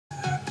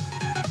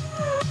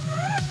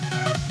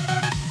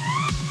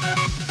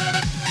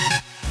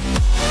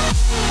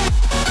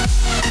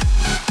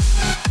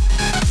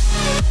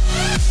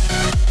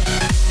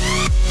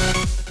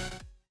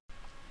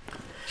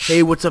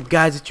Hey, what's up,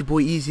 guys? It's your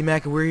boy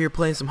EZMAC, and we're here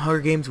playing some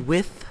HugerGames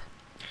with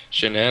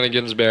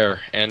Shenanigans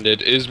Bear, and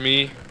it is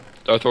me,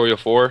 Darthoria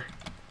 4,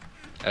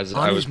 as on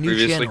I his was new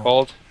previously channel.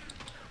 called.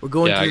 We're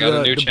going Yeah, I through got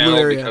a new the blue channel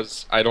area.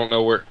 because I don't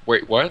know where.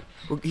 Wait, what?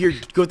 Here,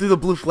 go through the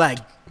blue flag.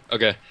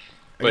 Okay,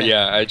 but Okay.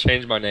 yeah, I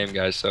changed my name,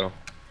 guys. So Do you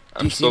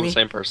I'm see still me? the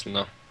same person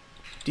though.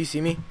 Do you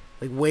see me?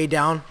 Like way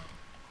down?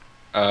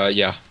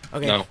 Yeah.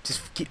 Okay. No.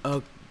 Just keep.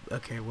 Oh,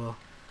 okay. Well,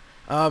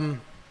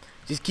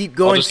 just keep I'll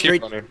going just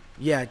straight. keep running.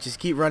 Yeah, just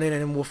keep running, and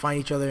then we'll find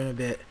each other in a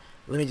bit.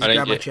 Let me I just didn't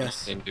grab my get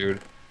chest. anything, dude.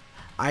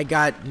 I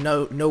got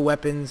no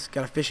weapons.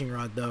 Got a fishing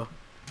rod though.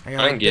 I got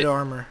I a didn't bit get of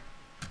armor.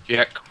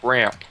 jack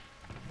crap.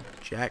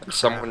 Jack. crap.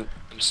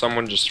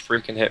 Someone just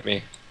freaking hit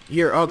me.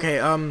 Here. Okay.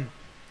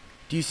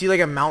 Do you see like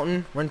a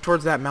mountain? Run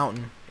towards that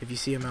mountain if you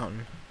see a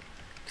mountain.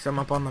 Cause I'm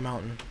up on the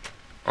mountain.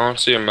 I don't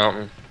see a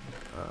mountain.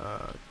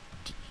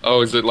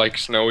 Oh, is it like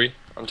snowy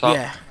on top?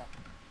 Yeah.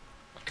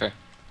 Okay.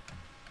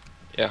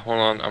 Yeah, hold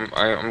on.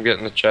 I'm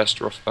getting the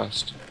chest real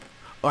fast.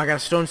 Oh, I got a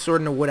stone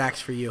sword and a wood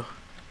axe for you.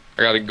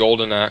 I got a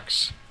golden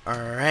axe.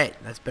 Alright,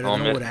 that's better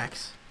than a wood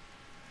axe.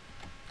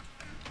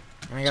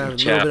 And I got a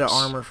Some little bit of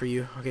chaps. armor for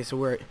you. Okay, so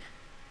where... Did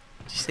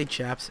you say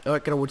chaps? Oh, I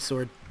got a wood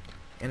sword.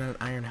 And an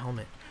iron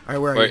helmet.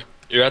 Alright, where are Wait,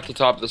 you're at the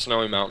top of the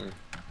snowy mountain.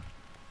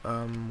 you?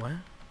 What?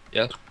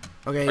 Yes?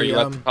 Okay, Are you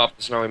at the top of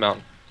the snowy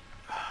mountain?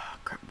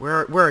 crap,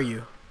 where are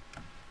you?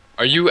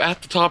 Are you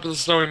at the top of the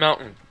snowy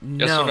mountain?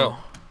 No. Yes or no?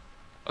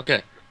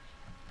 Okay.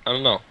 I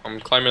don't know.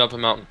 I'm climbing up a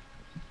mountain.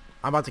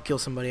 I'm about to kill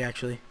somebody,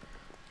 actually.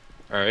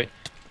 Alright.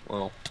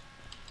 Well,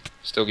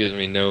 still gives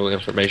me no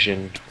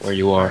information where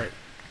you are. Alright.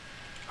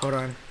 Hold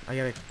on. I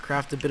gotta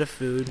craft a bit of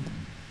food.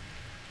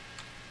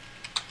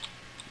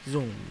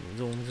 Zoom,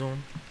 zoom,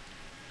 zoom.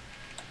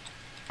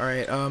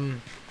 Alright,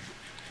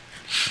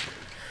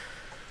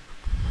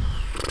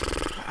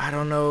 I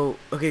don't know.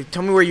 Okay,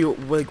 tell me where you,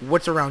 like,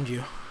 what's around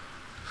you?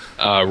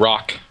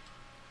 Rock.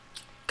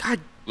 God,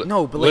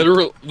 no, but like,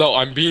 Literal. No,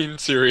 I'm being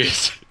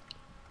serious.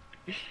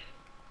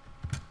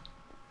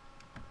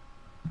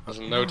 There's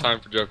no time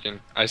for joking.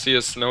 I see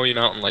a snowy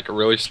mountain, like a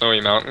really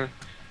snowy mountain.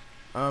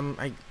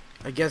 I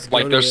guess go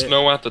Like to there's it.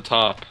 snow at the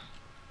top.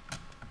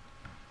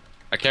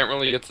 I can't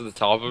really get to the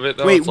top of it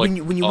though. Wait, It's like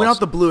when you went out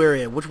the blue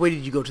area, which way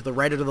did you go? To the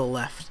right or to the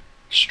left?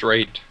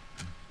 straight.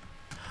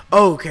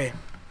 Oh, okay.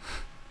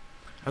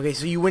 Okay,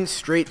 so you went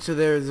straight. So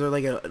there's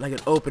like an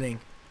opening.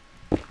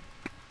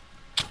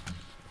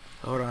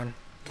 Hold on.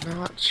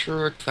 Not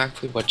sure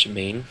exactly what you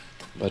mean,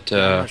 but I'm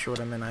not sure what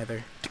I meant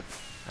either.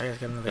 I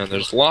just got another. and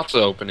there's lots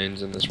of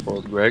openings in this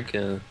world, Greg.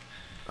 In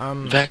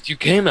Um. fact, you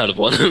came out of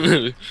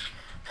one.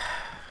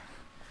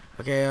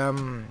 Okay.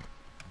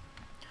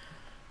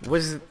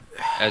 Was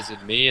As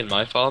in me and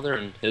my father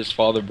and his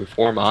father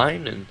before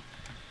mine and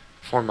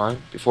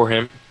before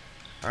him.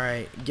 all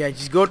right. Yeah,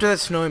 just go to that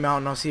snowy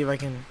mountain. I'll see if I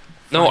can.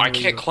 No, find I where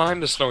can't you- climb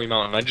the snowy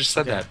mountain. I just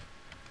said Okay. that.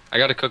 I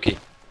got a cookie,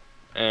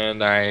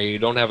 and I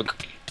don't have a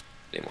cookie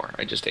anymore.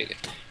 I just ate it.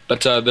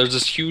 But there's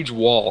this huge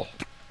wall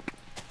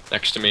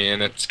next to me,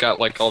 and it's got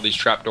like all these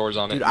trapdoors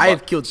on it. Dude, and I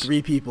have killed buttons.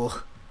 3 people.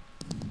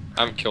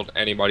 I haven't killed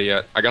anybody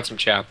yet. I got some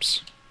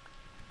chaps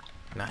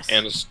Nice.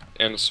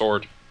 and a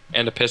sword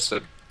and a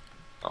piston.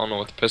 I don't know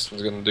what the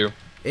piston's gonna do.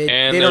 They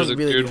And there's don't a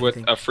really dude do with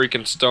anything. a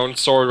freaking stone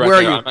sword right Where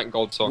are there. you? I'm at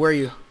gold sword. Where are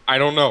you? I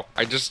don't know.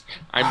 I'm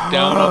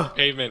down on the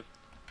pavement.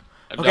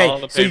 I'm down on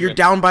Okay, the so you're pavement.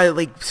 down by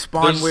like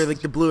spawn There's- where like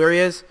the blue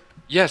area is.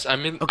 Yes,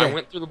 I'm in. Okay. I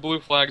went through the blue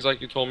flags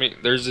like you told me.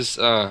 There's this.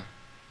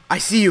 I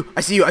see you.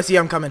 I see you. I see you.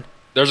 I'm coming.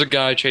 There's a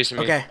guy chasing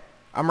me. Okay,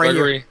 I'm right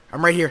Gregory. here.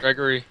 I'm right here.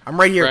 Gregory. I'm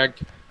right here. Greg.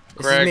 This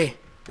Greg. is me.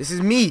 This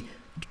is me.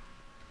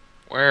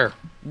 Where?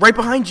 Right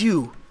behind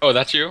you. Oh,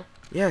 that's you?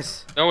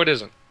 Yes. No, it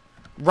isn't.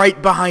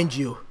 Right behind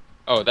you.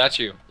 Oh, that's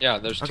you. Yeah,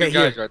 there's two Okay,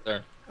 guys here. right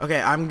there. Okay,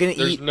 I'm gonna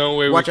There's eat. no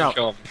way Watch we can out.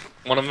 kill him.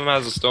 One of them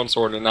has a stone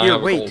sword and I Here,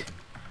 have a wait.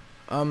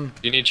 gold.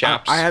 Do you need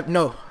chaps? I have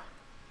no.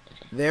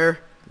 There,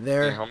 Need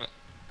there, a helmet?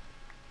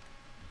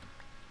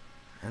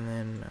 and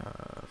then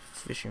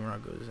fishing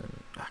rod goes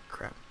in. Ah,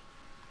 crap.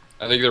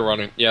 I think they're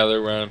running. Yeah,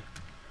 they're running.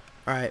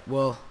 All right,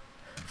 well,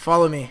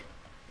 follow me.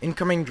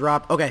 Incoming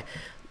drop. Okay,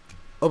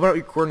 open up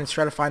your coordinates.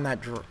 Try to find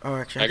that drop. Oh,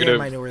 actually, I think I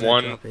might know where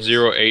that drop is.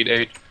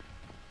 -1088.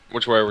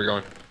 Which way are we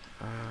going?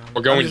 We're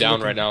I'm going just down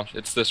looking. right now.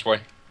 It's this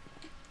way.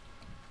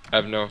 I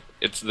have no.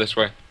 It's this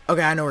way.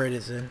 Okay, I know where it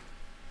is then.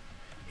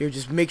 Here,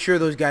 just make sure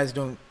those guys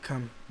don't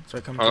come. So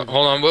I come. Hold to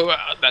on.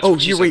 That's Oh,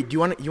 what she here, said. wait. Do you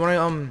want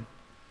to?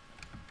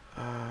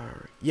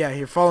 Yeah.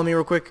 Here, follow me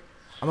real quick.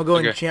 I'm gonna go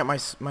and Okay. enchant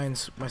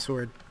my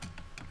sword.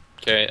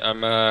 Okay.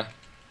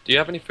 Do you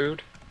have any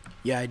food?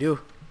 Yeah, I do.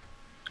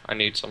 I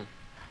need some.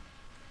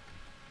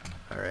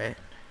 All right.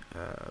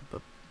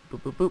 Boop,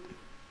 boop, boop, boop,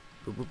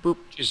 boop, boop, boop.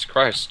 Jesus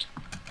Christ.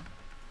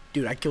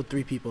 Dude, I killed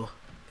 3 people.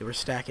 They were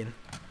stacking.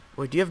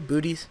 Wait, do you have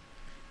booties?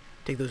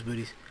 Take those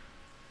booties.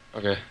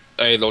 Okay.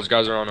 Hey, those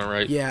guys are on our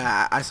right.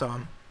 Yeah, I saw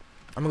them.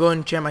 I'm gonna go and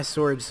enchant my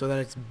sword so that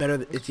it's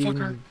better. It's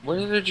even. Where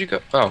did you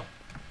go? Oh.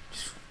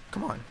 Just,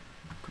 come on.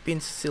 Quit being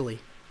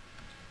silly.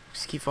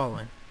 Just keep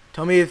following.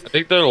 Tell me if. I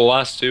think they're the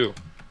last two.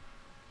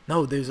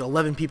 No, there's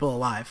 11 people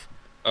alive.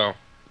 Oh.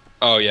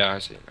 Oh, yeah, I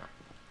see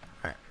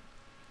now.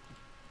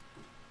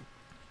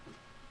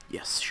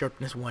 Yes,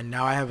 sharpness 1.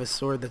 Now I have a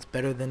sword that's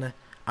better than a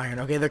iron.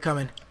 Okay, they're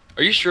coming.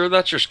 Are you sure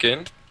that's your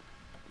skin?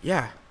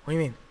 Yeah. What do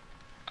you mean?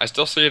 I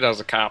still see it as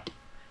a cap.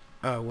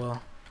 Oh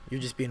well, you're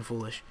just being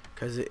foolish.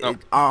 Cause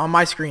on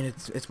my screen,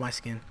 it's my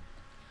skin.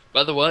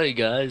 By the way,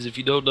 guys, if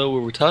you don't know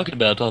what we're talking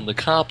about on the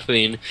cop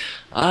thing,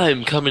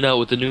 I'm coming out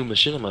with a new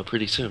machinima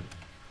pretty soon.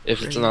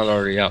 If it's not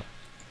already out.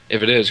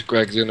 If it is,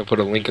 Greg's gonna put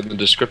a link in the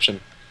description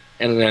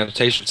and an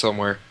annotation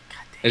somewhere.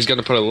 He's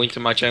gonna put a link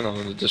to my channel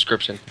in the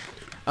description.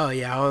 Oh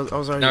yeah, I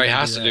was already. No, he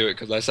has to do it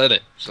because I said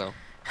it. So.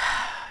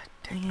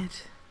 Dang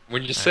it.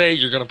 When you say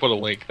you're gonna put a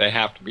link, they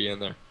have to be in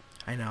there.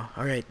 I know.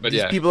 All right, but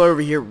these people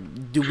over here,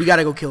 dude, we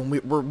gotta go kill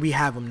them. We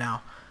have them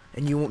now,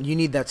 and you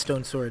need that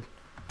stone sword.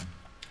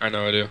 I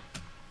know I do.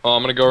 Oh,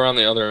 I'm gonna go around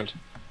the other end.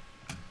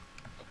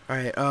 All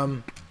right,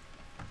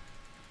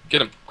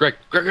 Get him, Greg.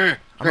 I'm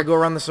gonna go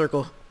around the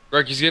circle.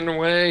 Greg, he's getting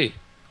away.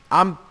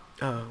 Oh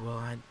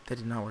well, that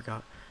did not work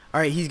out.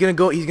 All right, he's gonna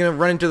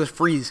run into the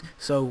freeze.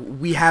 So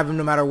we have him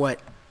no matter what.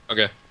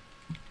 Okay.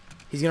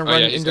 He's gonna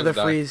run into the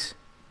freeze.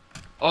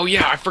 Oh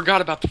yeah, I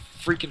forgot about the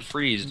freaking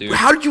freeze, dude.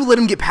 How did you let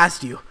him get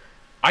past you?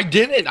 I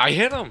didn't. I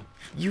hit him.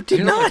 You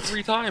did not. Hit him like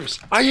 3 times.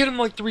 I hit him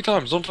like 3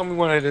 times. Don't tell me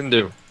what I didn't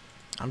do.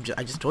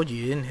 I just told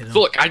you didn't hit him.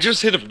 Look, I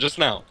just hit him just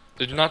now.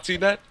 Did you not see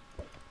that?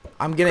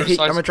 I'm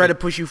gonna try to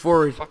push you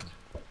forward. Fuck.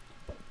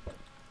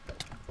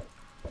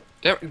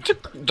 Damn,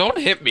 don't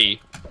hit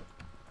me.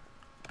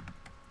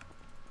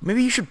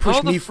 Maybe you should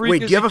push me. Wait,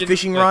 do you have a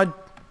fishing rod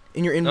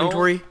in your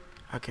inventory?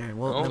 No. Okay,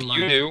 well, no, never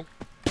mind. You do.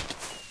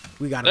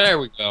 We got him. There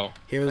we go.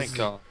 Here's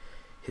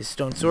his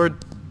stone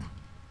sword.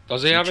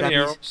 Does he have any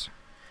arrows?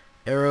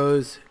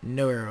 Arrows,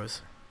 no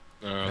arrows.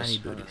 I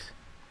need booties.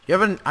 You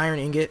have an iron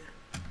ingot?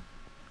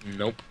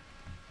 Nope.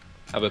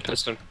 Have a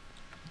piston.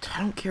 I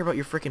don't care about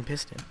your freaking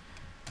piston.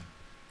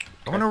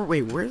 I wonder.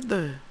 Wait, where'd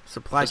the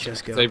supply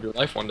chest go? Save your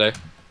life one day.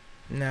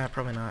 Nah,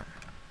 probably not.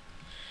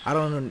 I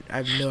don't know. I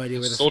have no idea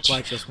where the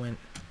supply chest went.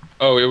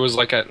 Oh, it was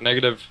like at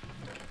negative.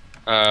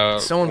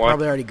 Someone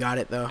probably already got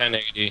it though.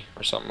 1080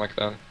 or something like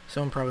that.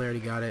 Someone probably already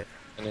got it.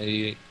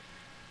 1088.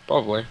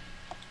 Probably.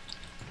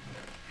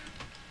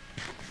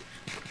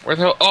 Where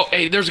the hell? Oh,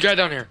 hey, there's a guy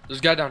down here. There's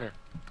a guy down here.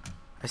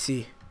 I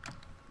see.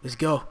 Let's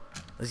go.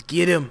 Let's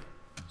get him.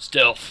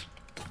 Stealth.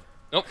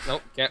 Nope,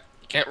 nope.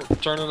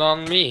 Can't turn it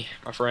on me,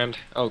 my friend.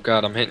 Oh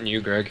god, I'm hitting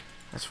you, Greg.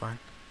 That's fine.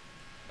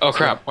 Oh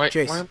crap! Wait,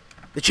 chase.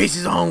 The chase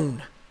is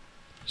on.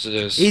 Yes, it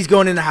is. He's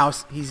going in the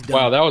house. He's done.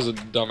 Wow, that was a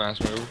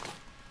dumbass move.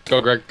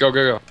 Go, Greg. Go,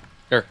 go, go.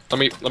 Here, let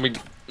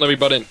me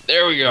butt in.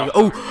 There we go.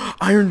 Oh,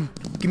 iron.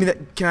 Give me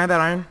that. Can I have that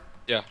iron?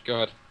 Yeah, go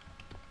ahead.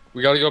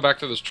 We gotta go back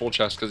to this tool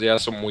chest because he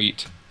has some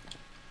wheat.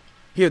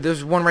 Here,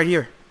 there's one right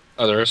here.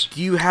 Oh, there is.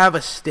 Do you have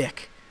a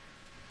stick?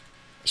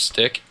 A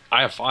stick?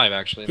 I have 5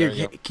 actually. Here, there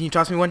you go. Can you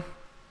toss me one?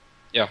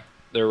 Yeah,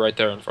 they're right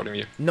there in front of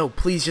you. No,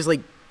 please, just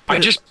like. I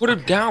just put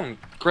it down,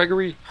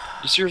 Gregory.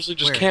 You seriously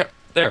just can't.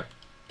 There,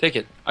 take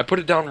it. I put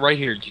it down right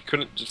here. You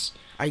couldn't just.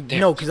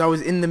 No, because I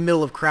was in the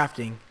middle of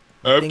crafting.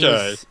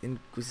 Okay.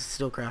 Was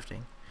still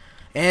crafting,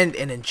 and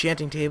an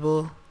enchanting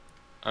table.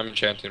 I'm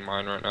enchanting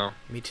mine right now.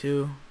 Me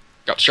too.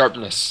 Got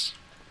sharpness.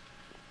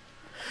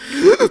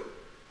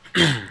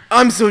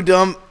 I'm so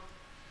dumb.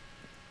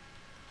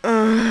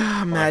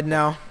 I'm mad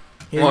now.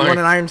 Here, you want an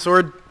iron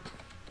sword?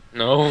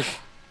 No.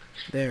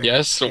 There.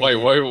 Yes. Wait.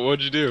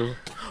 What'd you do?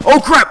 Oh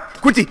crap!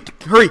 Quincy,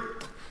 hurry!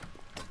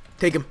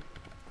 Take him.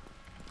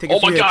 Oh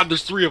my god,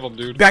 there's 3 of them,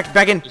 dude.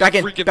 Back in.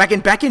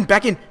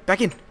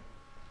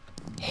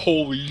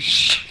 Holy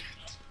shit.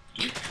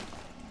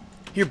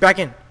 Here, back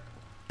in.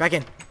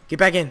 Get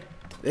back in.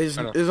 There's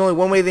only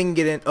one way they can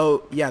get in.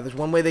 Oh, yeah, there's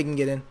one way they can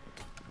get in.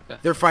 Okay.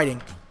 They're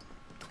fighting.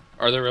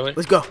 Are they really?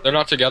 Let's go. They're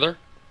not together?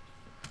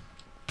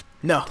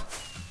 No.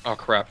 Oh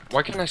crap.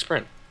 Why can't I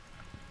sprint?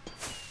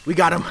 We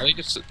got him. I think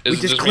we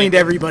just cleaned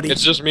everybody.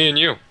 It's just me and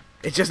you.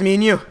 It's just me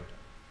and you.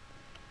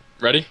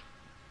 Ready?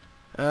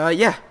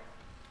 Yeah.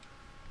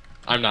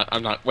 I'm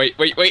not. Wait.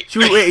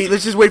 Should we wait?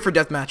 Let's just wait for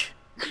deathmatch.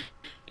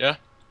 Yeah?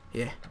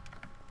 Yeah.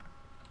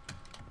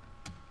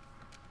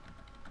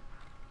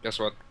 Guess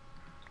what?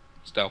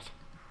 Stealth.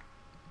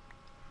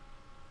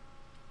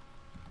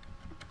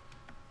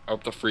 I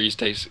hope the freeze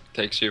takes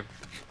you.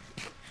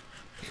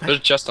 There's a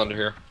chest under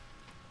here.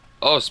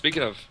 Oh,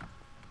 speaking of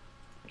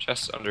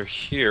chests under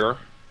here.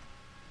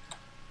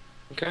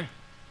 Okay.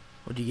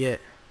 What'd you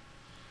get?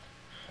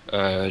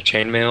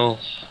 Chainmail,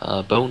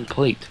 bone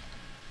plate.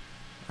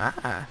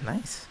 Ah,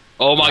 nice.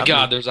 Oh my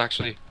god, there's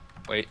actually...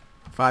 Wait.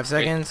 5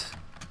 seconds.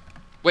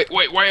 Wait,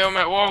 where am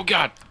I? Oh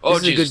god. Oh,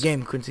 this is a good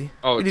game, Quincy.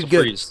 Oh, we it's did a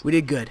good. freeze. We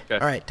did good. Okay.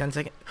 Alright, 10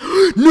 seconds.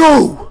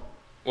 No!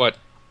 What?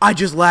 I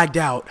just lagged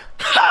out.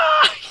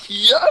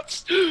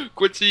 Yes!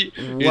 Quincy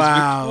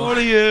wow. is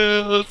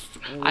victorious!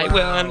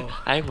 Wow.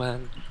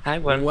 I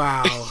won.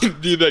 Wow.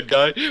 Dude, that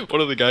guy,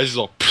 one of the guys is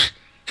all...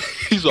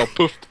 he's all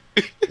poofed.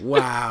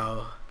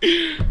 Wow.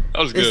 That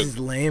was good. This is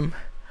lame.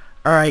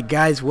 Alright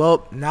guys,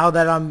 well, now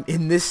that I'm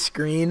in this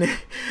screen,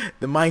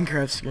 the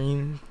Minecraft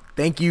screen,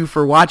 thank you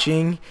for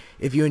watching.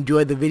 If you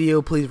enjoyed the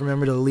video, please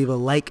remember to leave a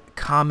like,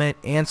 comment,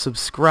 and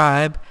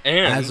subscribe.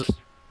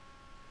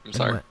 I'm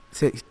sorry.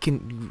 Say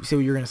what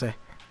you're gonna say.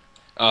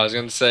 I was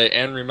gonna say,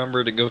 and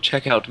remember to go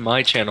check out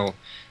my channel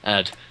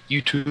at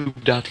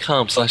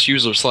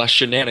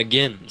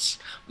youtube.com/user/shenanigans.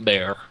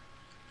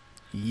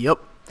 Yep.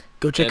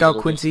 Go check out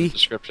Quincy.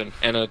 Description,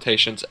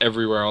 annotations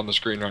everywhere on the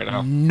screen right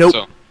now. Nope.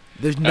 So,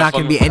 there's not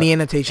gonna be any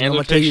annotation. I'm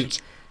gonna tell you.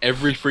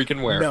 Every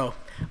freaking where. No.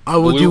 I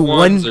will Blue do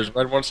ones, there's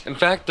red ones. In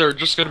fact, they're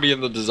just gonna be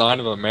in the design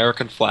of an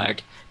American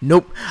flag.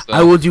 Nope. So,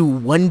 I will do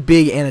one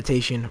big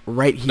annotation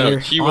right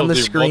here on the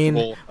screen.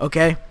 Multiple.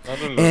 Okay. No,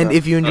 and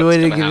if you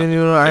enjoyed it, give it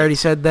a I already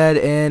said that,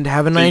 and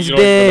have a nice you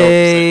don't even know what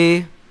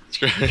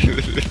to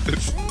day.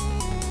 say.